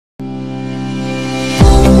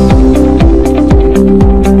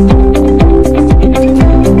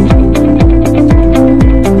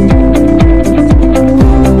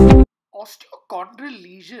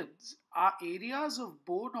are areas of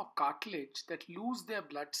bone or cartilage that lose their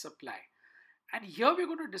blood supply. And here we're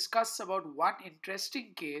going to discuss about one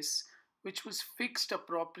interesting case which was fixed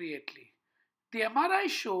appropriately. The MRI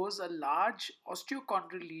shows a large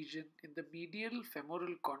osteochondral lesion in the medial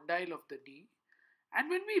femoral condyle of the knee. And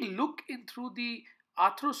when we look in through the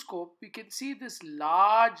arthroscope, we can see this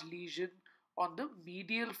large lesion on the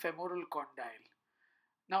medial femoral condyle.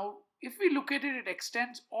 Now, if we look at it, it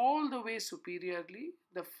extends all the way superiorly.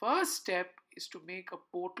 The first step is to make a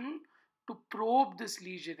portal to probe this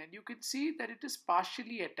lesion, and you can see that it is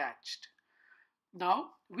partially attached.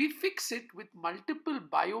 Now, we fix it with multiple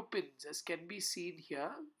biopins, as can be seen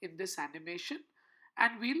here in this animation,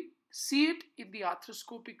 and we'll see it in the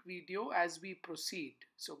arthroscopic video as we proceed.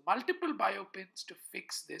 So, multiple biopins to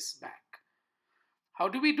fix this back. How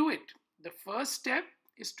do we do it? The first step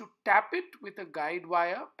is to tap it with a guide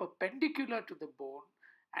wire perpendicular to the bone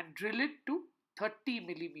and drill it to 30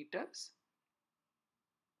 millimeters.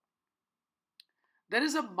 There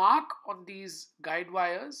is a mark on these guide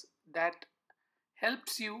wires that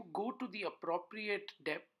helps you go to the appropriate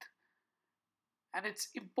depth, and it's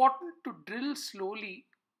important to drill slowly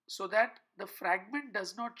so that the fragment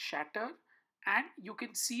does not shatter and you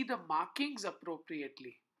can see the markings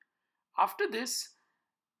appropriately. After this,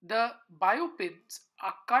 the biopins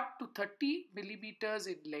are cut to 30 millimeters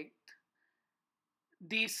in length.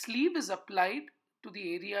 The sleeve is applied to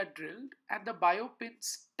the area drilled and the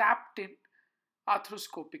biopins tapped in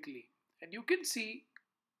arthroscopically. And you can see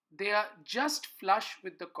they are just flush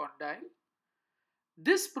with the condyle.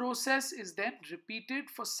 This process is then repeated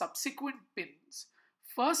for subsequent pins,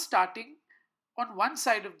 first starting on one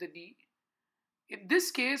side of the knee. In this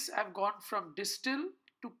case, I've gone from distal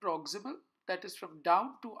to proximal, that is from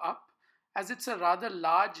down to up, as it's a rather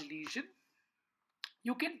large lesion.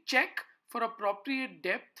 You can check for appropriate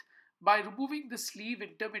depth by removing the sleeve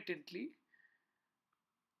intermittently.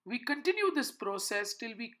 We continue this process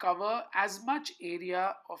till we cover as much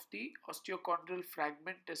area of the osteochondral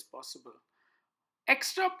fragment as possible.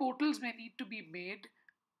 Extra portals may need to be made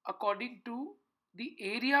according to the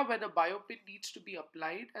area where the biopin needs to be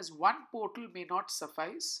applied, as one portal may not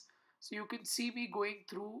suffice. So you can see me going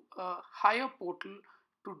through a higher portal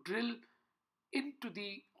to drill into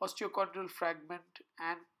the osteochondral fragment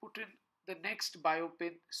and put in the next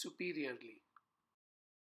biopin superiorly.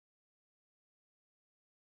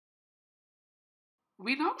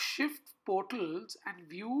 We now shift portals and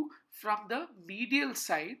view from the medial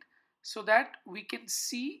side so that we can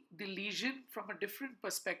see the lesion from a different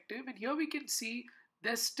perspective. And here we can see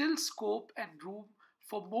there's still scope and room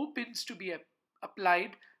for more pins to be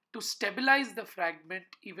applied to stabilize the fragment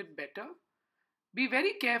even better. Be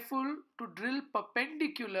very careful to drill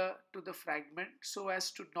perpendicular to the fragment so as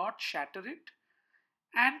to not shatter it.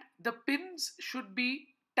 And the pins should be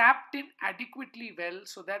tapped in adequately well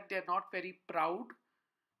so that they're not very proud.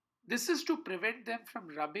 This is to prevent them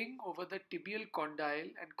from rubbing over the tibial condyle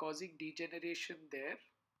and causing degeneration there.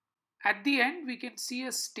 At the end, we can see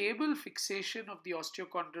a stable fixation of the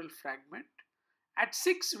osteochondral fragment. At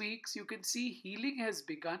 6 weeks, you can see healing has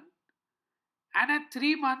begun. And at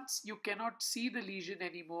 3 months, you cannot see the lesion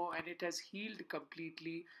anymore and it has healed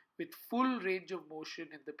completely with full range of motion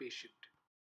in the patient.